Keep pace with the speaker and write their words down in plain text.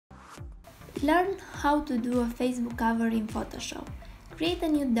Learn how to do a Facebook cover in Photoshop. Create a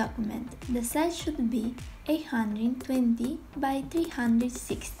new document. The size should be 820 by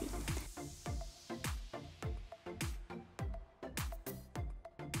 360.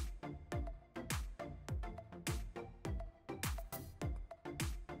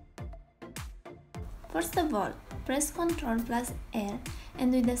 First of all, press Ctrl plus R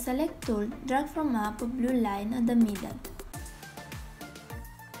and with the select tool, drag from up a blue line at the middle.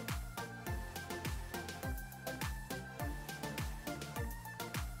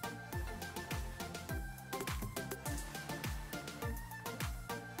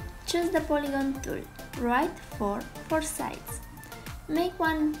 Choose the polygon tool, right 4 for sides. Make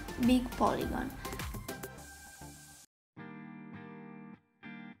one big polygon.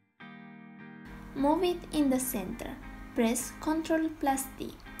 Move it in the center. Press Ctrl plus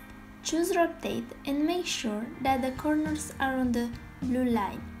T. Choose rotate and make sure that the corners are on the blue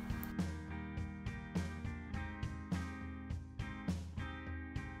line.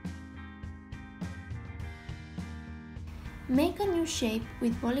 Make a new shape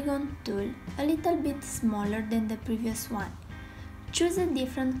with polygon tool a little bit smaller than the previous one. Choose a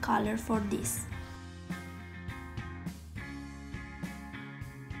different color for this.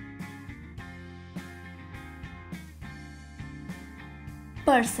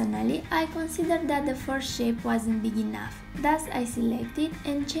 Personally, I consider that the first shape wasn't big enough, thus I select it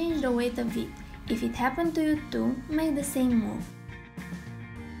and change the weight of it. If it happened to you too, make the same move.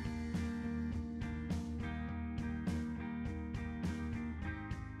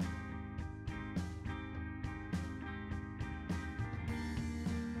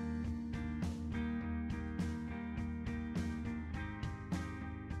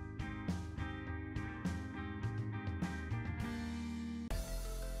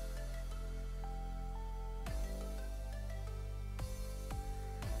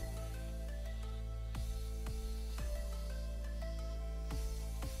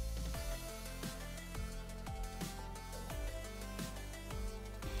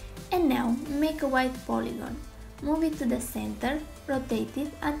 And now, make a white polygon. Move it to the center, rotate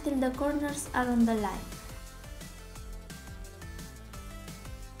it until the corners are on the line.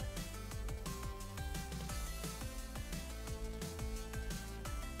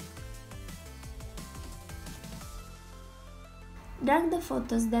 Drag the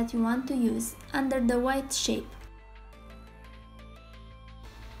photos that you want to use under the white shape.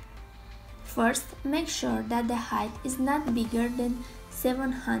 First, make sure that the height is not bigger than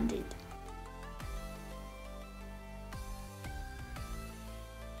 700.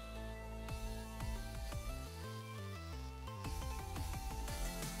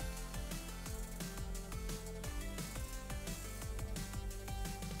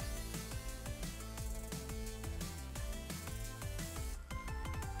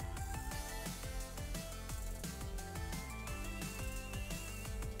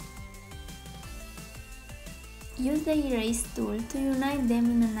 Use the erase tool to unite them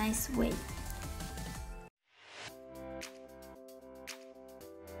in a nice way.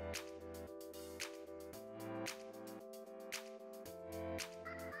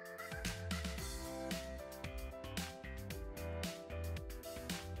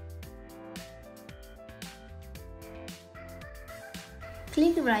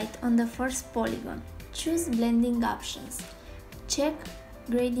 Click right on the first polygon. Choose blending options. Check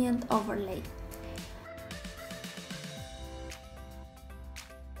gradient overlay.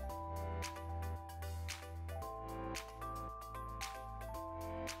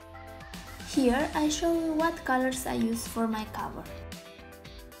 Here I show you what colors I use for my cover.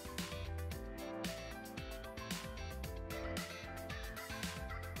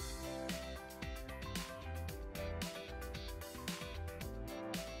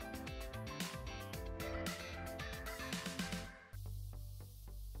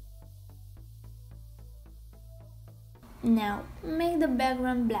 Now make the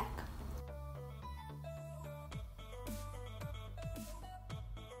background black.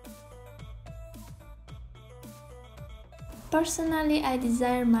 Personally, I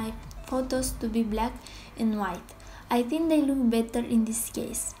desire my photos to be black and white. I think they look better in this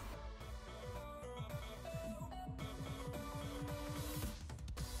case.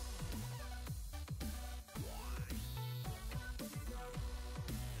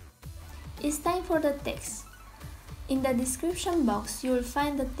 It's time for the text. In the description box, you will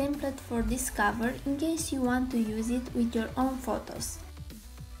find the template for this cover in case you want to use it with your own photos.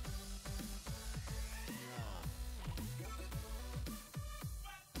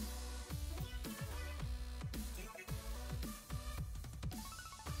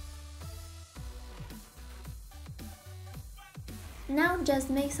 Now just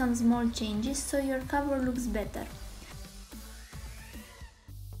make some small changes so your cover looks better.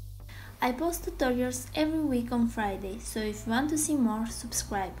 I post tutorials every week on Friday, so if you want to see more,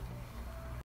 subscribe.